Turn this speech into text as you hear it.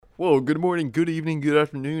Well, good morning, good evening, good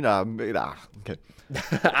afternoon. Okay.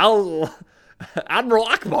 Admiral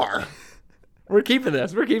Akbar. We're keeping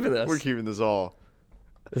this. We're keeping this. We're keeping this all.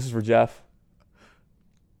 This is for Jeff.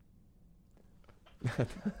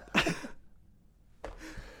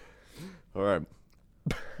 All right.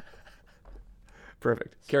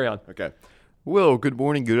 Perfect. Carry on. Okay. Well, good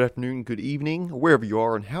morning, good afternoon, good evening, wherever you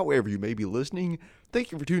are and however you may be listening.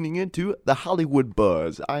 Thank you for tuning in to the Hollywood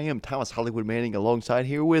Buzz. I am Thomas Hollywood Manning alongside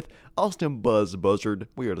here with Austin Buzz Buzzard.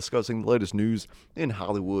 We are discussing the latest news in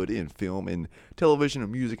Hollywood, in film, in television,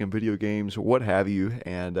 and music, and video games, what have you.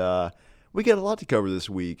 And we got a lot to cover this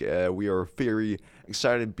week. We are very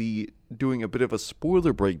excited to be doing a bit of a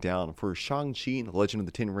spoiler breakdown for Shang-Chi and the Legend of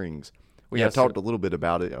the Ten Rings. We have talked a little bit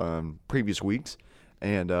about it previous weeks.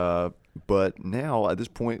 And but now, at this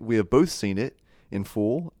point, we have both seen it in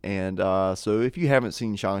full. And so if you haven't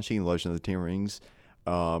seen Shang-Chi and Legend of the Ten Rings,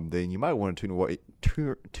 then you might want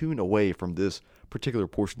to tune away from this particular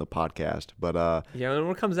portion of the podcast. But yeah, when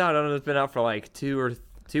it comes out, I don't know, it's been out for like 2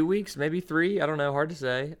 weeks, maybe 3. I don't know, hard to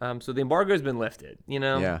say. So the embargo's been lifted,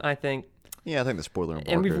 Yeah. I think. Yeah, I think the spoiler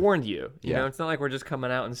embargo. And we've warned you. You Yeah. know, it's not like we're just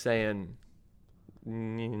coming out and saying...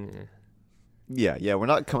 Yeah, we're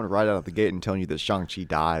not coming right out of the gate and telling you that Shang-Chi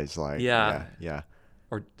dies. Yeah. Yeah.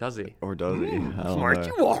 Or does he? Or does he? I don't Smart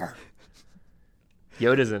know. you are.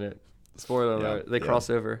 Yoda's in it. Spoiler Yeah, alert. They yeah. cross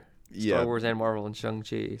over. Yeah. Star Wars and Marvel and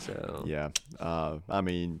Shang-Chi, so... Yeah. I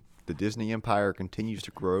mean, the Disney empire continues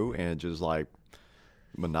to grow and just like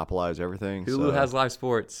monopolize everything. Hulu so, has live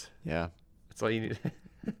sports. Yeah. That's all you need.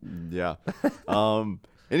 Yeah.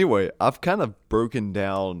 Anyway, I've kind of broken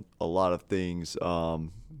down a lot of things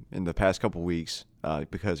in the past couple weeks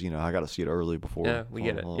because, I got to see it early before. Yeah, we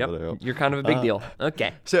get it. all Yep. that out. You're kind of a big deal.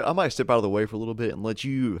 Okay. So I might step out of the way for a little bit and let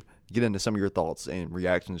you get into some of your thoughts and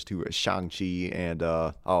reactions to Shang-Chi, and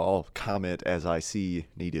I'll comment as I see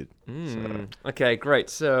needed. So, Okay, great.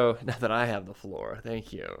 So now that I have the floor,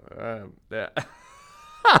 thank you.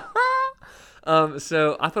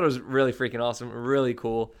 So I thought it was really freaking awesome, really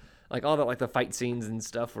cool. Like all that, like the fight scenes and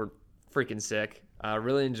stuff were freaking sick. I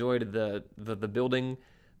really enjoyed the building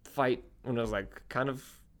fight when it was like kind of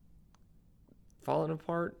falling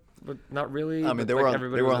apart, but not really. I mean, but, they like, were on,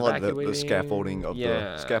 everybody they were was on like the evacuating. scaffolding of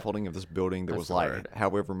Yeah. the scaffolding of this building that That's was the like word.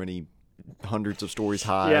 however many hundreds of stories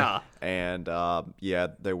high. Yeah. And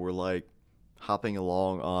they were like hopping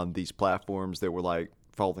along on these platforms that were like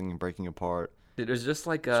falling and breaking apart. It was just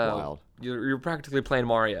like wild. You're practically playing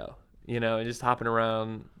Mario, and just hopping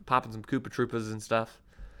around, popping some Koopa Troopas and stuff.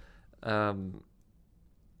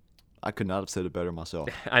 I could not have said it better myself.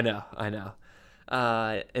 I know.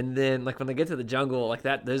 And then like when they get to the jungle, like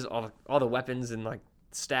that, there's all the weapons and like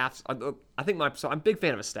staffs. I think I'm a big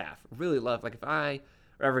fan of a staff. Really love, like if I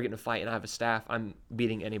ever get in a fight and I have a staff, I'm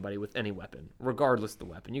beating anybody with any weapon, regardless of the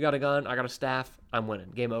weapon. You got a gun, I got a staff, I'm winning.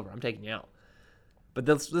 Game over. I'm taking you out. But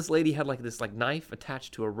this lady had like this like knife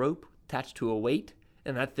attached to a rope, attached to a weight,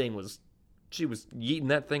 and she was yeeting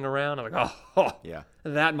that thing around. I'm like, oh, Yeah.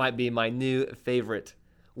 that might be my new favorite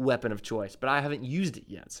weapon of choice, but I haven't used it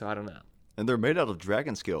yet, so I don't know. And they're made out of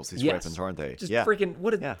dragon scales, these Yes. weapons, aren't they? Just yeah. freaking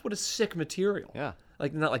what Yeah. a sick material. Yeah.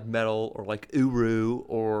 Like not like metal or like uru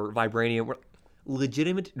or vibranium,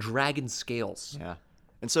 legitimate dragon scales. Yeah.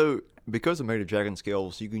 And so, because they're made of dragon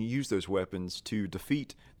scales, you can use those weapons to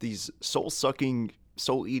defeat these soul-sucking,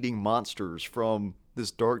 soul-eating monsters from this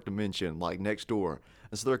dark dimension, like next door.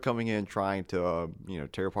 And so they're coming in trying to,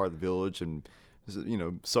 tear apart the village and,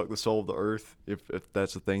 suck the soul of the earth, if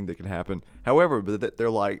that's a thing that can happen. However, but they're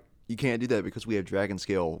like, you can't do that because we have dragon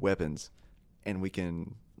scale weapons, and we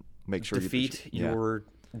can make sure Defeat your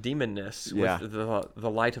demonness Yeah. with the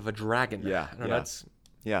light of a dragon. Yeah, I don't know, yeah. that's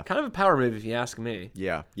Yeah. kind of a power move if you ask me.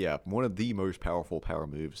 Yeah. One of the most powerful power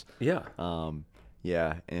moves. Yeah.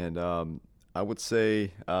 Yeah, and I would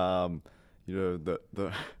say, the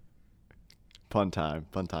fun time.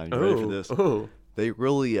 You ready for this? Oh. They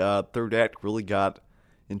really, third act really got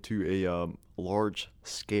into a large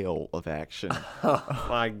scale of action. Oh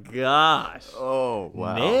my gosh. Oh,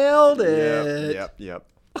 wow. Nailed it. Yep.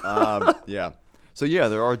 Yeah. So, yeah,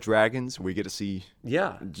 there are dragons. We get to see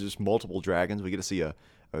Yeah. just multiple dragons. We get to see a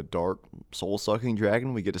dark, soul-sucking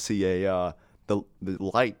dragon. We get to see the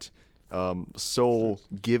light,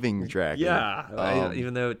 soul-giving dragon. Yeah.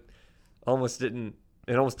 Even though it almost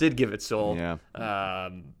did give it soul. Yeah.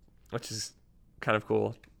 Which is kind of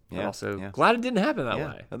cool. But Yeah, also yeah. glad it didn't happen that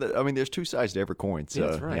Yeah. way. I mean, there's two sides to every coin. So, Yeah,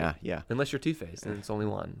 that's right. Yeah. Unless you're Two-Faced, then it's only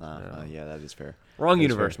one. Yeah, that is fair. Wrong That's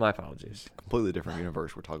universe. My apologies. Completely different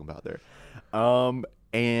universe we're talking about there.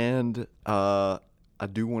 And I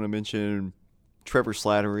do want to mention Trevor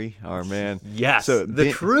Slattery, our man. Yes, So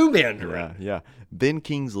the true Mandarin. Yeah. Ben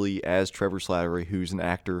Kingsley as Trevor Slattery, who's an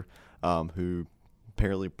actor who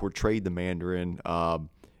apparently portrayed the Mandarin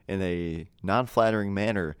in a non-flattering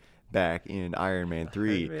manner back in Iron Man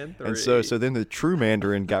 3. Iron Man 3. And so then the true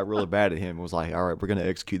Mandarin got really bad at him and was like, all right, we're going to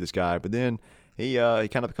execute this guy. But then he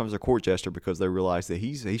kind of becomes a court jester because they realize that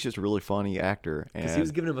he's just a really funny actor. Because he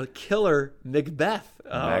was giving him a killer Macbeth,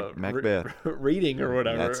 Macbeth reading or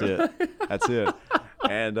whatever. That's it.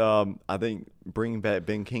 And I think bringing back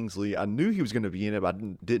Ben Kingsley, I knew he was going to be in it, but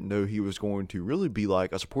I didn't know he was going to really be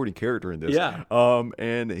like a supporting character in this. Yeah.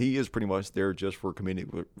 And he is pretty much there just for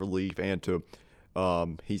comedic relief and to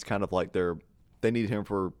he's kind of like they needed him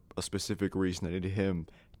for a specific reason. They needed him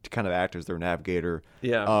to kind of act as their navigator.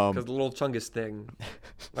 Yeah, because the little Chungus thing,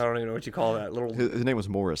 I don't even know what you call that. Little his name was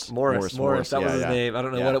Morris. Morris. That was his name. I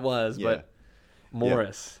don't know what it was, but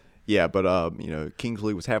Morris. Yeah, but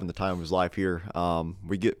Kingsley was having the time of his life here.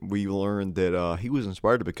 We learned that he was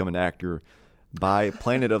inspired to become an actor by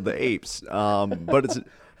Planet of the Apes, but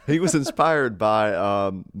he was inspired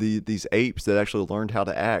by these apes that actually learned how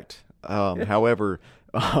to act. However,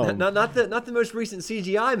 not the most recent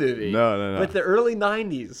CGI movie. No. But the early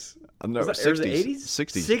 '90s. No, was that, 60s. 80s?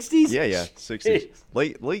 60s. 60s? Yeah, 60s.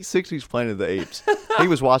 Late 60s Planet of the Apes. He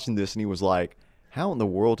was watching this and he was like, how in the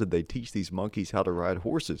world did they teach these monkeys how to ride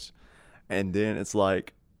horses? And then it's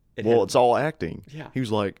like, it's all acting. Yeah. He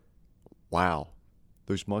was like, wow,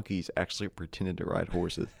 those monkeys actually pretended to ride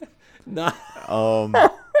horses. No.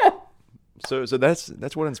 So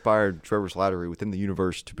that's what inspired Trevor Slattery within the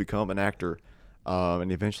universe to become an actor,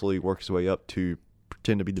 and eventually work his way up to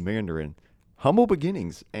pretend to be the Mandarin. Humble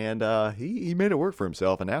beginnings, and he made it work for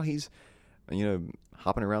himself, and now he's,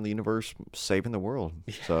 hopping around the universe saving the world.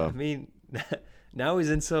 So I mean, now he's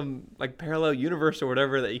in some like parallel universe or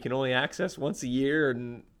whatever that you can only access once a year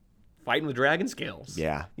and fighting with dragon scales.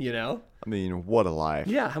 Yeah. I mean, what a life.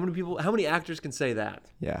 Yeah. How many actors can say that?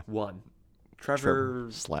 Yeah. One. Trevor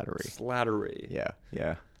Slattery.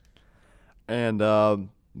 Yeah. And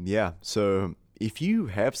so if you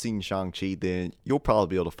have seen Shang-Chi, then you'll probably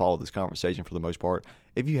be able to follow this conversation for the most part.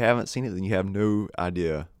 If you haven't seen it, then you have no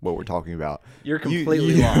idea what we're talking about. You're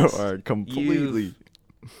completely lost. You are completely.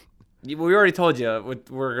 We already told you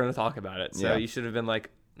we're going to talk about it, so Yeah. you should have been like,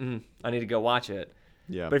 I need to go watch it.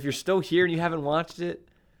 Yeah. But if you're still here and you haven't watched it,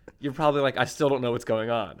 you're probably like, I still don't know what's going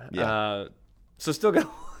on. Yeah. So still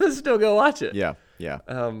go watch it. Yeah.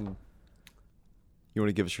 You want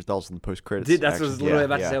to give us your thoughts on the post-credits? Dude, that's what I was literally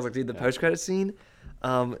about to say. I was like, the post-credit scene.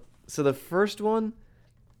 So the first one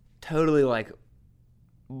totally like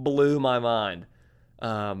blew my mind.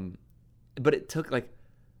 But it took like,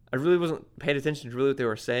 I really wasn't paying attention to really what they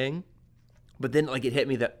were saying. But then like it hit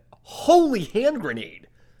me that holy hand grenade.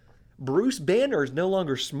 Bruce Banner is no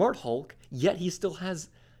longer Smart Hulk, yet he still has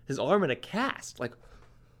his arm in a cast. Like,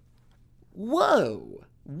 whoa,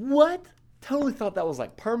 what? Totally thought that was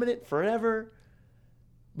like permanent forever.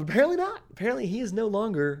 But apparently not. Apparently he is no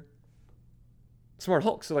longer Smart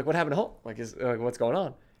Hulk. So like what happened to Hulk? Like what's going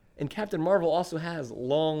on? And Captain Marvel also has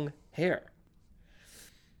long hair.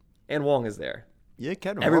 And Wong is there. Yeah,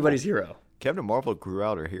 Everybody's hero. Captain Marvel grew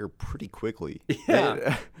out her hair pretty quickly.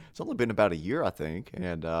 Yeah. It's only been about a year, I think,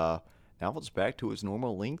 and now it's back to its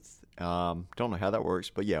normal length. Don't know how that works,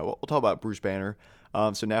 but yeah, we'll talk about Bruce Banner.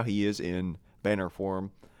 So now he is in Banner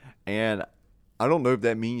form, and I don't know if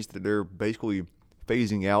that means that they're basically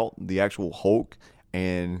phasing out the actual Hulk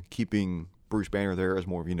and keeping Bruce Banner there as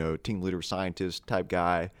more of, team leader, scientist type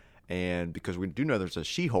guy. And because we do know there's a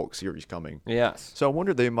She-Hulk series coming. Yes. So I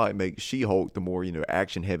wonder if they might make She-Hulk the more,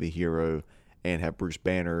 action-heavy hero and have Bruce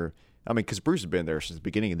Banner. I mean, because Bruce has been there since the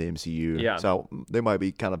beginning of the MCU. Yeah. So they might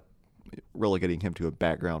be kind of relegating him to a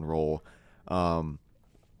background role.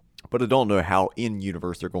 But I don't know how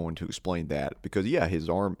in-universe they're going to explain that. Because, his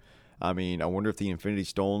arm, I mean, I wonder if the Infinity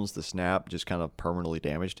Stones, the snap, just kind of permanently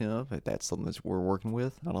damaged him. If that's something that we're working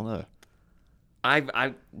with. I don't know.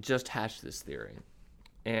 I just hatched this theory.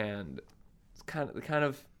 And it's kind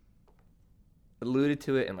of alluded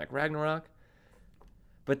to it in like Ragnarok,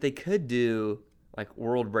 but they could do like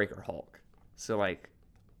World Breaker Hulk. So like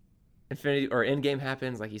Infinity or Endgame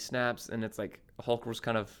happens, like he snaps, and it's like Hulk was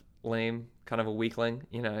kind of lame, kind of a weakling.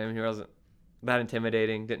 I mean, he wasn't that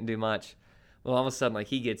intimidating, didn't do much. Well, all of a sudden, like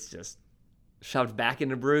he gets just shoved back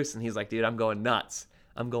into Bruce, and he's like, "Dude, I'm going nuts,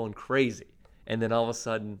 I'm going crazy." And then all of a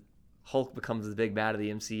sudden, Hulk becomes the big bad of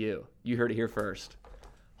the MCU. You heard it here first.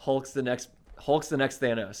 Hulk's the next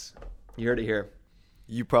Thanos. You heard it here.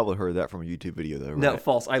 You probably heard that from a YouTube video, though, right? No,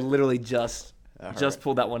 false. I literally just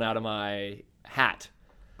pulled that one out of my hat.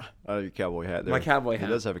 Your cowboy hat there. My cowboy hat.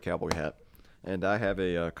 He does have a cowboy hat. and I have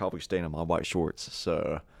a coffee stain on my white shorts.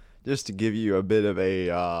 So, just to give you a bit of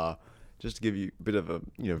a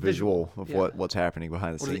visual of yeah. what's happening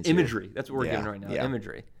behind the What is scenes. it? Imagery. Here. That's what we're Yeah, getting right now. yeah.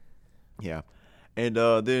 Imagery. Yeah. And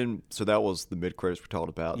then, so that was the mid credits we talked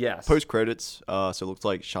about. Yes. Post credits. So it looks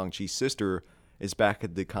like Shang-Chi's sister is back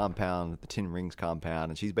at the compound, the Ten Rings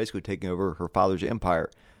compound, and she's basically taking over her father's empire.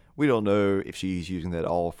 We don't know if she's using that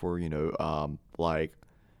all for,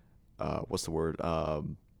 what's the word?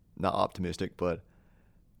 Not optimistic, but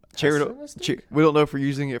charitable. Pessimistic? We don't know if we're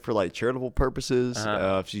using it for like charitable purposes.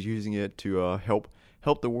 Uh-huh. If she's using it to help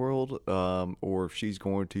the world, or if she's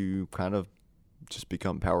going to kind of just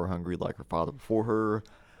become power hungry like her father before her.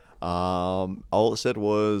 All it said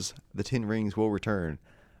was the Ten Rings will return.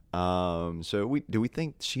 So we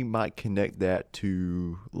think she might connect that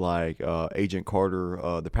to like Agent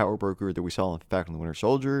Carter, the power broker that we saw in Falcon and the Winter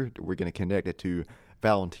Soldier? We're going to connect it to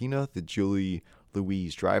Valentina, the Julie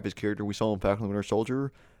Louise Dreyfus character we saw in Falcon and the Winter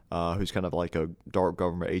Soldier, who's kind of like a dark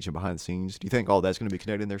government agent behind the scenes. Do you think all that's going to be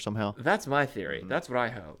connected in there somehow? That's my theory. That's what I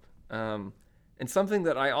hope. And something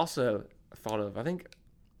that I also thought of, I think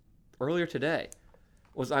earlier today,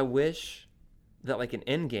 was I wish that like an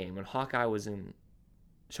Endgame when Hawkeye was in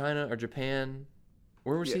China or Japan,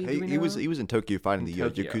 where was he? He was in Tokyo fighting the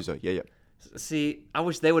Tokyo. Yakuza. Yeah. See, I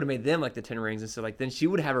wish they would have made them like the Ten Rings, and so like then she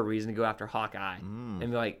would have a reason to go after Hawkeye and be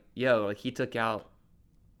like, "Yo, like he took out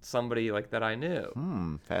somebody like that I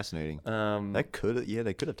knew." Fascinating. They could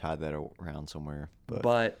have tied that around somewhere, but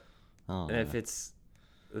I don't and know. if it's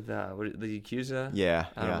the Yakuza, Yeah,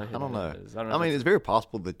 I don't know. I don't know. I don't know. I mean, it's very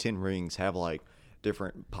possible the Ten Rings have like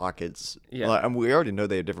different pockets. Yeah. Like, and we already know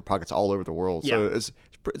they have different pockets all over the world. So Yeah.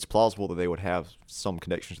 it's plausible that they would have some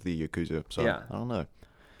connections to the Yakuza. So Yeah. I don't know.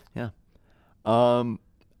 Yeah.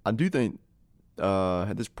 I do think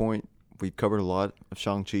at this point we've covered a lot of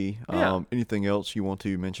Shang-Chi. Yeah. Anything else you want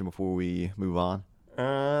to mention before we move on?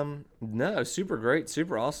 No, super great,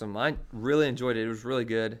 super awesome. I really enjoyed it. It was really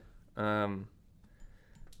good.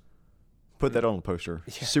 Put that on the poster.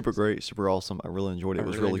 Super great, super awesome. I really enjoyed it. It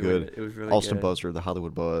was really really enjoyed good. it. It was really Austin good. Buzzer, the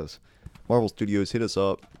Hollywood Buzz. Marvel Studios, hit us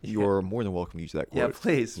up. You are more than welcome to use that quote. Yeah,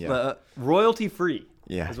 please. Yeah. Royalty free.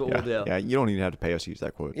 Yeah, is what yeah, we'll do. yeah. You don't even have to pay us to use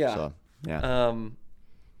that quote. Yeah. So, yeah.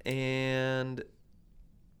 And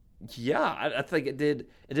yeah, I think it did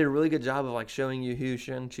a really good job of like showing you who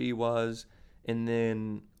Shang-Chi was, and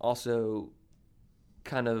then also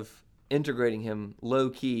kind of integrating him low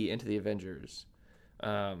key into the Avengers.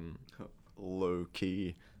 Low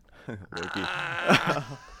key. Low key.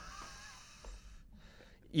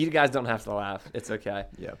 You guys don't have to laugh. It's okay.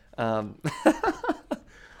 Yeah. So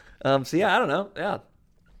yeah, I don't know. Yeah,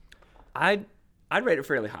 I'd rate it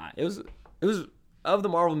fairly high. It was of the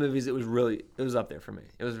Marvel movies. It was up there for me.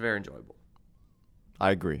 It was very enjoyable. I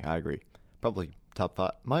agree. Probably top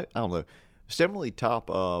 5. I don't know. It's definitely top.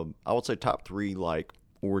 I would say top 3 like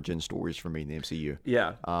origin stories for me in the MCU.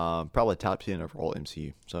 Yeah. Probably top 10 overall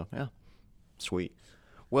MCU. So yeah, sweet.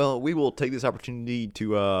 Well, we will take this opportunity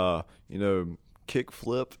to kick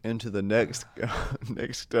flip into the next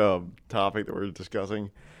topic that we're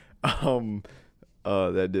discussing. That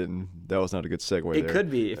was not a good segue. It there.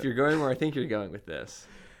 could be if you're going where I think you're going with this.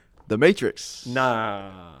 The Matrix.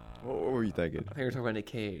 Nah. What were you thinking? I think we were talking about Nick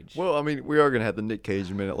Cage. Well, I mean, we are going to have the Nick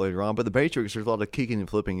Cage a minute later on, but the Matrix, there's a lot of kicking and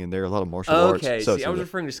flipping in there, a lot of martial arts. Okay, So see, I was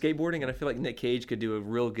referring to skateboarding, and I feel like Nick Cage could do a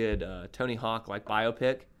real good Tony Hawk like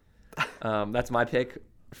biopic. That's my pick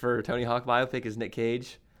for Tony Hawk biopic is Nick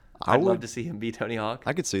Cage. I'd love to see him be Tony Hawk.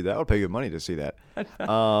 I could see that. I would pay good money to see that.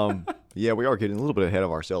 Yeah, we are getting a little bit ahead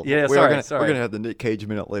of ourselves. Yeah, We're sorry. going to have the Nick Cage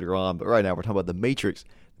minute later on, but right now we're talking about the Matrix.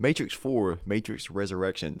 Matrix 4, Matrix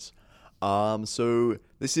Resurrections. So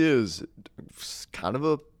this is kind of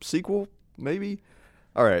a sequel, maybe?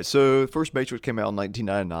 All right, so first Matrix came out in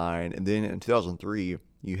 1999, and then in 2003,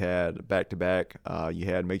 you had back-to-back, you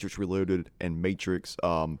had Matrix Reloaded and Matrix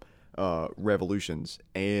Revolutions,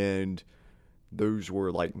 and those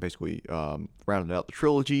were like basically rounding out the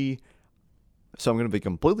trilogy. So I'm going to be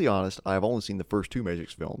completely honest. I have only seen the first 2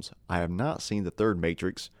 Matrix films. I have not seen the third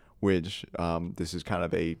Matrix, which this is kind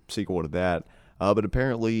of a sequel to that. But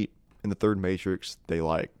apparently in the third Matrix, they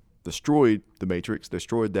like destroyed the Matrix,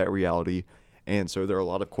 destroyed that reality. And so there are a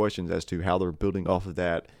lot of questions as to how they're building off of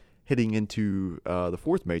that heading into the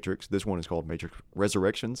fourth Matrix. This one is called Matrix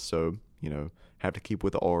Resurrections. So, have to keep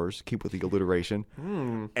with the R's, keep with the alliteration.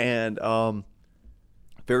 And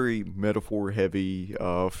very metaphor heavy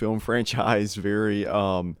film franchise, very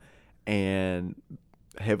and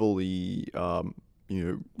heavily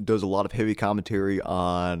does a lot of heavy commentary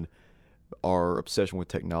on our obsession with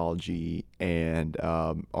technology and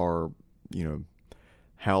our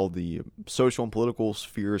how the social and political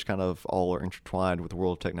spheres kind of all are intertwined with the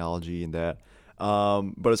world of technology and that.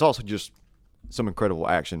 But it's also just some incredible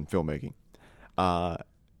action filmmaking.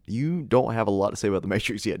 You don't have a lot to say about The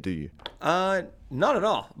Matrix yet, do you? Not at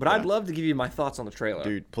all. But Yeah. I'd love to give you my thoughts on the trailer.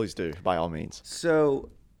 Dude, please do, by all means. So,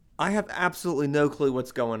 I have absolutely no clue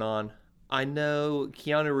what's going on. I know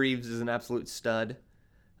Keanu Reeves is an absolute stud,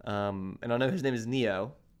 and I know his name is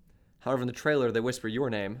Neo. However, in the trailer, they whisper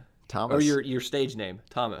your name. Thomas. Or your stage name,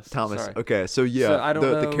 Thomas. Thomas. Sorry. Okay, so yeah, So I don't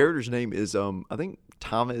the know- character's name is I think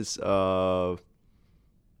Thomas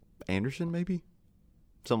Anderson, maybe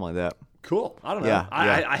something like that. Cool. I don't know. Yeah,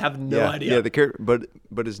 yeah. I have no yeah, idea. Yeah, the character,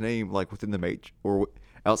 but his name, like within the Matrix or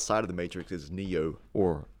outside of the Matrix, is Neo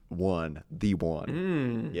or One, the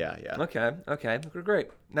One. Yeah, yeah. Okay,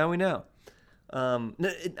 great. Now we know. I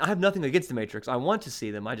have nothing against the Matrix. I want to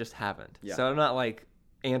see them. I just haven't. Yeah. So I'm not like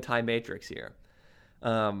anti-Matrix here.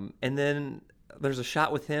 And then there's a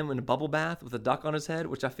shot with him in a bubble bath with a duck on his head,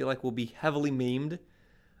 which I feel like will be heavily memed.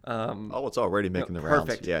 Oh, it's already making the rounds.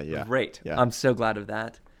 Perfect. Yeah, yeah. Great. Yeah. I'm so glad of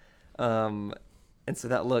that. And so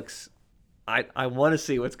that looks. I want to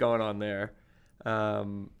see what's going on there.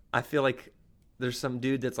 I feel like there's some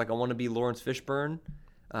dude that's like, I want to be Lawrence Fishburne.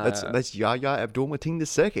 That's Yahya Abdul-Mateen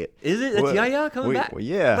II. Is it? That's Yahya coming back? Well,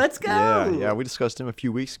 yeah. Let's go. Yeah. We discussed him a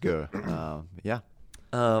few weeks ago. Yeah.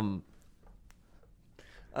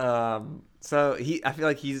 So I feel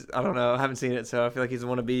like he's, I don't know, I haven't seen it, so I feel like he's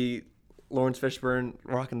want to be Lawrence Fishburne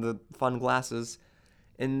rocking the fun glasses.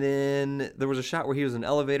 And then there was a shot where he was in an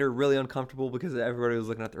elevator, really uncomfortable because everybody was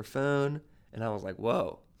looking at their phone, and I was like,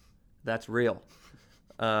 whoa, that's real.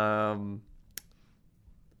 And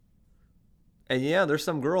yeah, there's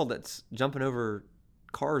some girl that's jumping over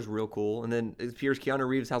cars real cool, and then it appears Keanu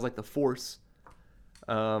Reeves has like the Force.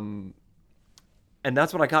 And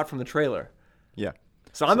that's what I got from the trailer. Yeah.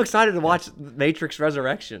 So I'm excited to watch Matrix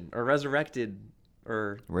Resurrection or Resurrected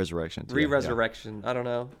or Resurrections. Re-Resurrection. I don't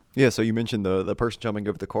know. Yeah, so you mentioned the person jumping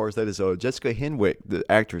over the cars. That is Jessica Henwick, the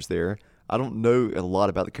actress there. I don't know a lot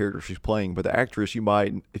about the character she's playing, but the actress, you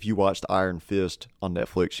might, if you watched Iron Fist on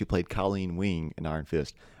Netflix, she played Colleen Wing in Iron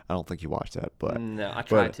Fist. I don't think you watched that, but No, I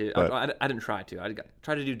tried to. but- I didn't try to. I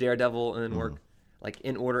tried to do Daredevil and then work like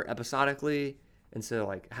in order episodically. And so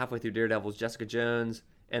like halfway through Daredevil is Jessica Jones,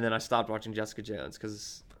 and then I stopped watching Jessica Jones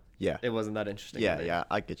because yeah, it wasn't that interesting. yeah, to me. yeah,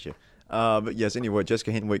 I get you. But yes, anyway,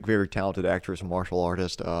 Jessica Henwick, very talented actress and martial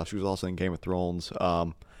artist. She was also in Game of Thrones.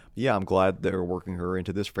 Yeah, I'm glad they're working her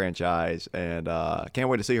into this franchise, and can't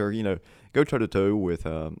wait to see her, go toe-to-toe with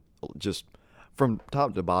just from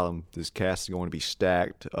top to bottom, this cast is going to be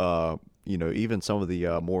stacked. Even some of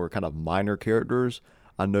the more kind of minor characters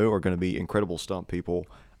I know are going to be incredible stunt people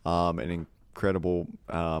and incredible,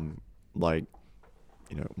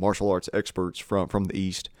 martial arts experts from the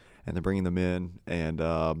East, and they're bringing them in, and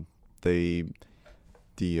the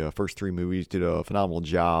first three movies did a phenomenal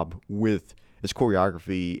job with its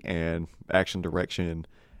choreography and action direction,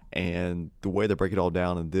 and the way they break it all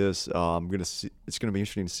down in this. It's going to be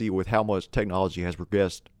interesting to see with how much technology has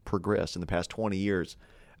progressed in the past 20 years.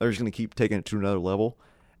 They're just going to keep taking it to another level,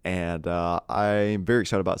 and I'm very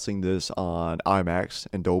excited about seeing this on IMAX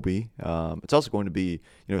and Dolby. It's also going to be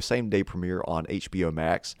same day premiere on HBO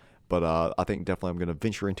Max, but I think definitely I'm going to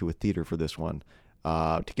venture into a theater for this one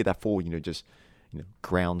to get that full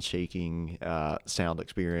ground shaking sound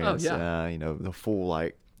experience. Oh, yeah. The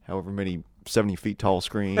full however many 70 feet tall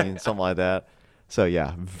screen, something like that. So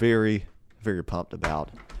yeah, very, very pumped about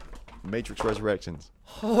Matrix Resurrections.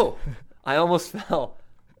 Oh, I almost fell.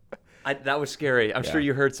 That was scary. I'm Yeah. sure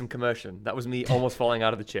you heard some commotion. That was me almost falling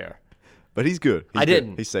out of the chair. But he's good. I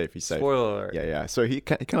didn't. He's safe. He's safe. Spoiler alert. Yeah, yeah. So he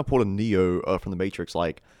kind of pulled a Neo from the Matrix.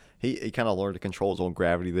 He kind of learned to control his own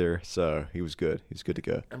gravity there. So he was good. He's good to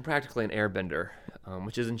go. I'm practically an airbender,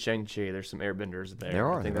 which is in Shang-Chi. There's some airbenders there. There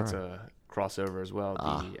are, I think there that's a crossover as well.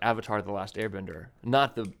 The Avatar: The Last Airbender.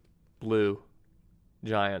 Not the blue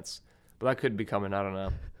giants. But that could be coming. I don't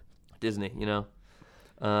know. Disney, We're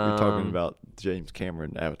talking about James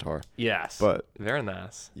Cameron Avatar. Yes. But- very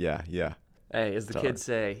nice. Yeah, yeah. Hey, as the Sorry. kids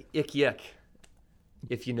say, ick yuck.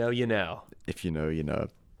 If you know, you know. If you know, you know.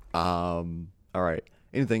 All right.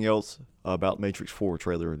 Anything else about Matrix 4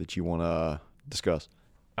 trailer that you want to discuss?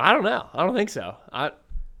 I don't know. I don't think so.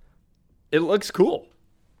 It looks cool.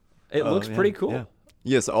 It looks Yeah, pretty cool. Yeah.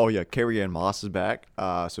 Yes. Oh, yeah. Carrie Ann Moss is back.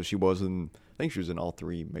 So she was in. I think she was in all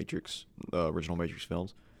three Matrix, original Matrix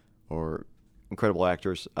films. Or incredible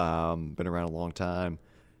actress. Been around a long time.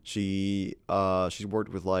 She's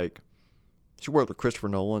worked with Christopher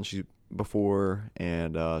Nolan. Before,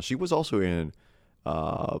 and she was also in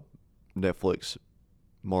Netflix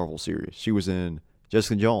Marvel series. She was in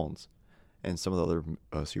Jessica Jones, and some of the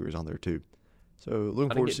other series on there too. So looking I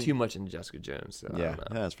didn't forward get to see. too much into Jessica Jones. So I Yeah,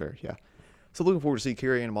 don't know. that's fair. Yeah. So looking forward to see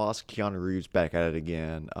Carrie-Anne Moss, Keanu Reeves back at it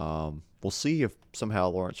again. We'll see if somehow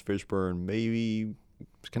Lawrence Fishburne maybe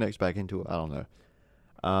connects back into it. I don't know.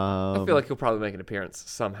 I feel like he'll probably make an appearance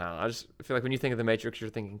somehow. I just feel like when you think of The Matrix, you're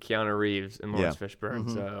thinking Keanu Reeves and Lawrence Fishburne.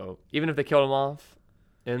 Mm-hmm. So even if they killed him off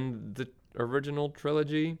in the original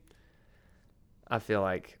trilogy, I feel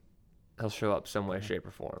like he'll show up some way, shape,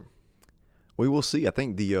 or form. We will see. I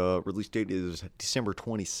think the release date is December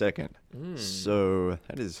 22nd. So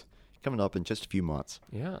that is coming up in just a few months.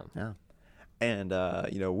 Yeah. Yeah. And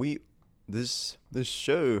this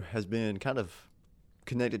show has been kind of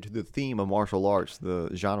connected to the theme of martial arts, the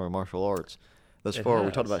genre of martial arts. Thus It far, we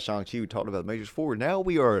has. talked about Shang-Chi, we talked about Matrix 4. Now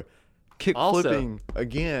we are kick Also- flipping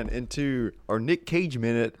again into our Nick Cage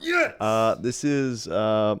minute. Yes! This is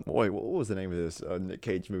what was the name of this Nick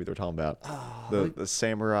Cage movie they're talking about? The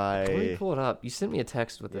samurai. Let me pull it up. You sent me a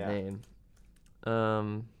text with Yeah. the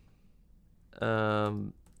name.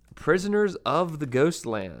 Prisoners of the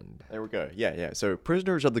Ghostland. There we go. Yeah. So,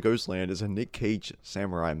 Prisoners of the Ghostland is a Nick Cage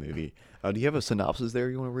samurai movie. Do you have a synopsis there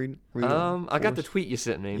you want to read? I got for the us? tweet you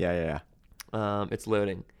sent me. Yeah. It's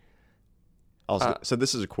loading. Also, so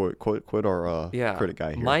this is a quote our Yeah. critic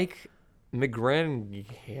guy here. Mike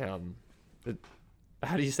McGranaghan.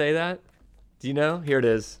 How do you say that? Do you know? Here it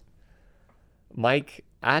is. Mike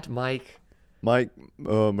McGranagan.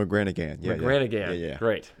 Yeah. McGranagan. Yeah.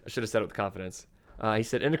 Great. I should have said it with confidence. He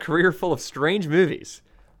said, in a career full of strange movies,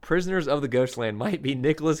 Prisoners of the Ghostland might be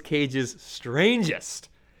Nicolas Cage's strangest.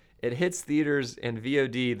 It hits theaters and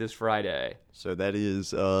VOD this Friday. So that is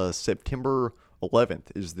September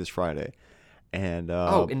 11th is this Friday. And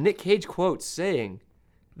And Nick Cage quotes saying,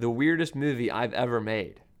 the weirdest movie I've ever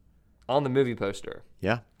made on the movie poster.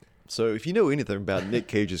 yeah. So if you know anything about Nick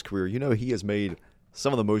Cage's career, you know he has made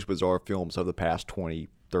some of the most bizarre films of the past 20,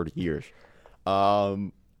 30 years.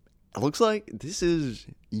 It looks like this is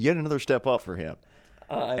yet another step up for him.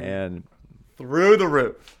 And Through the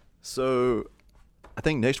roof. so I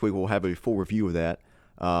think next week we'll have a full review of that.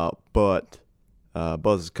 But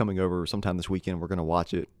Buzz is coming over sometime this weekend. We're going to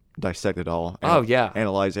watch it, dissect it all. Oh, yeah.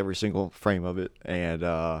 Analyze every single frame of it.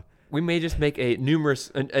 And We may just make a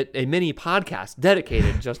mini podcast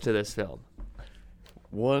dedicated just to this film.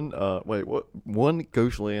 one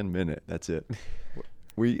Ghostland minute. That's it.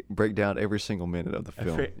 We break down every single minute of the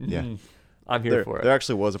film. Yeah. I'm here for it. There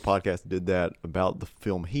actually was a podcast that did that about the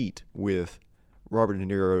film Heat with Robert De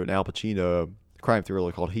Niro and Al Pacino, crime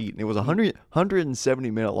thriller called Heat. And it was a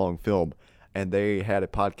 170-minute long film. And they had a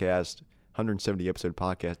podcast, 170-episode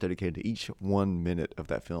podcast dedicated to each 1 minute of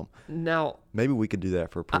that film. Now, Maybe we could do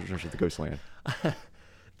that for Prisoners of the Ghostland.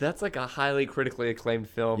 that's like a highly critically acclaimed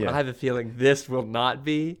film. Yeah. I have a feeling this will not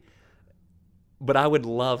be. But I would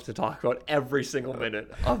love to talk about every single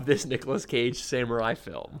minute of this Nicolas Cage samurai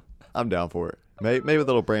film. I'm down for it. Maybe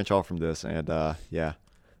that'll branch off from this. And, yeah.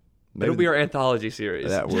 It'll be our anthology series.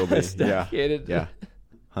 That will be. Just dedicated. Yeah.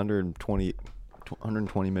 120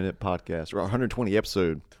 minute podcast or 120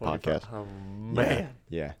 episode podcast. Oh, man.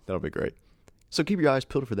 Yeah, that'll be great. So keep your eyes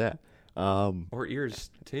peeled for that. Or ears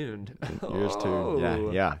tuned. Yours too.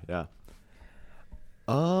 Oh. Yeah.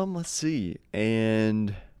 Let's see.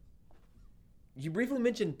 And You briefly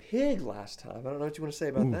mentioned Pig last time. I don't know what you want to say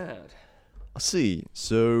about that. let's see.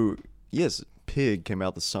 So yes, Pig came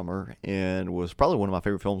out this summer and was probably one of my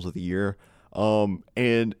favorite films of the year.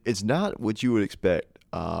 And it's not what you would expect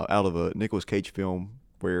out of a Nicolas Cage film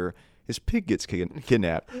where his pig gets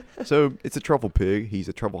kidnapped. So it's a truffle pig. He's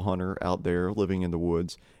a truffle hunter out there living in the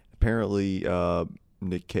woods. Apparently,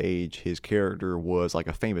 Nick Cage, his character was like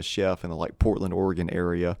a famous chef in the like Portland, Oregon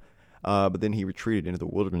area. But then he retreated into the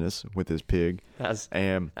wilderness with his pig. As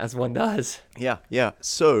And one does. yeah.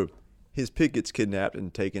 So his pig gets kidnapped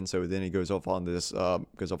and taken. So then he goes off on this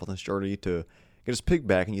journey to get his pig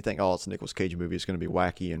back. And you think, oh, it's a Nicolas Cage movie. It's going to be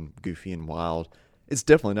wacky and goofy and wild. It's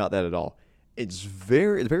definitely not that at all. It's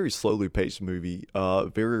very slowly paced movie.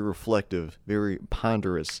 Very reflective, very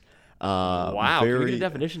ponderous. Wow. Can we Very, get a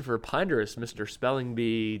definition for ponderous, Mr. Spelling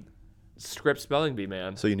Bee, script spelling bee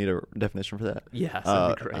man? So you need a definition for that? Yes,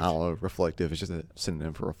 that'd be great. I don't know. Reflective is just a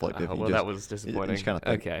synonym for reflective. Oh, You well, just- that was disappointing. You just kind of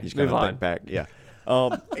think, Okay, you just move kinda on. think back. Yeah.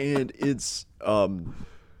 And it's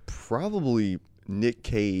probably Nick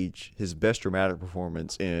Cage, his best dramatic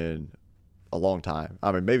performance in a long time.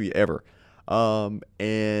 I mean, maybe ever.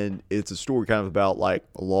 And it's a story kind of about like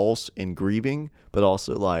loss and grieving, but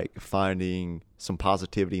also like finding some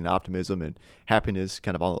positivity and optimism and happiness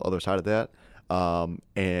kind of on the other side of that.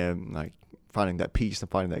 And like finding that peace and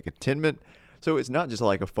finding that contentment. So it's not just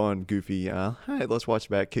like a fun, goofy, hey, let's watch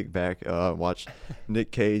back, kick back, watch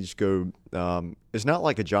Nick Cage go. It's not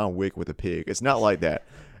like a John Wick with a pig. It's not like that.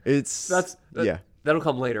 Yeah. That'll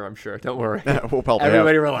come later, I'm sure. Don't worry. We'll probably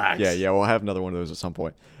Everybody relax. Yeah, we'll have another one of those at some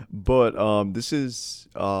point. But this is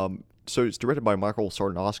so it's directed by Michael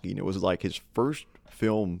Sarnoski, and it was like his first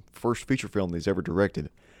feature film that he's ever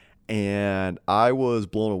directed. And I was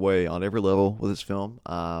blown away on every level with this film.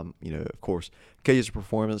 Of course, Cage's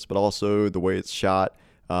performance, but also the way it's shot.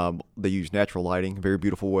 They use natural lighting, very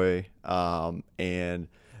beautiful way, and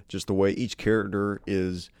just the way each character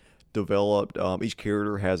is developed. Each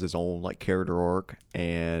character has his own like character arc,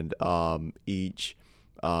 and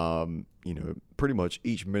pretty much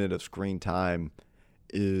each minute of screen time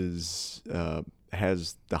is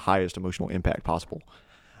has the highest emotional impact possible.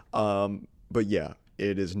 But yeah,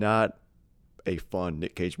 it is not a fun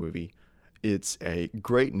Nick Cage movie. It's a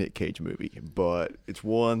great Nick Cage movie, but it's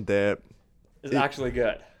one that It's actually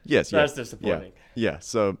good. Yes, That's disappointing. Yeah.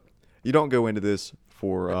 So you don't go into this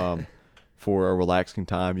for a relaxing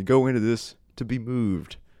time. You go into this to be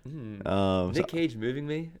moved. Nick Cage moving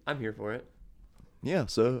me? I'm here for it. Yeah.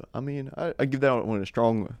 So I mean, I give that one a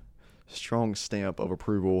strong stamp of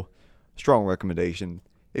approval, strong recommendation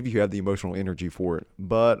if you have the emotional energy for it.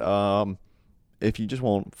 But if you just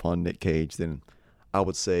want fun Nick Cage, then I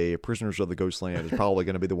would say Prisoners of the Ghostland is probably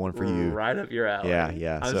going to be the one for you. Right up your alley.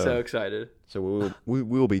 Yeah. I'm so excited. So we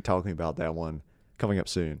will be talking about that one coming up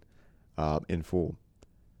soon, in full.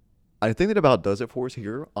 I think that about does it for us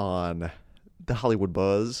here on the Hollywood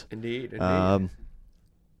Buzz. Indeed.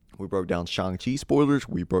 We broke down Shang-Chi spoilers.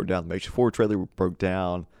 We broke down the Matrix 4 trailer.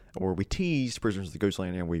 We teased Prisoners of the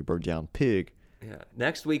Ghostland, and we broke down Pig. Yeah.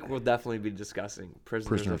 Next week we'll definitely be discussing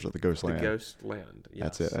Prisoners of the Ghostland.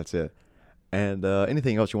 Yes. That's it. And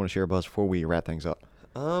anything else you want to share, Buzz, before we wrap things up?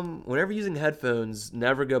 Whenever using headphones,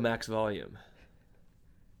 never go max volume.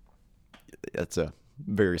 That's a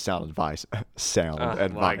very sound advice.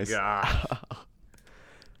 Advice. My God.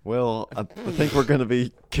 Well, I think we're going to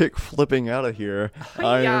be kick flipping out of here.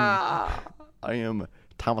 I am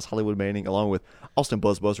Thomas Hollywood Manning, along with Austin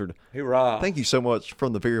Buzz Buzzard. Hoorah. Thank you so much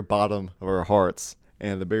from the very bottom of our hearts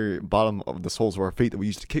and the very bottom of the soles of our feet that we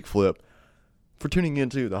used to kick flip for tuning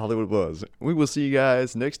into the Hollywood Buzz. We will see you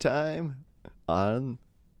guys next time on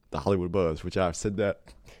the Hollywood Buzz, which I've said that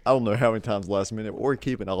I don't know how many times last minute, but we're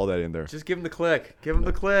keeping all that in there. Just give him the click. Give him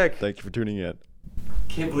the click. Thank you for tuning in.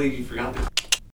 Can't believe you forgot this.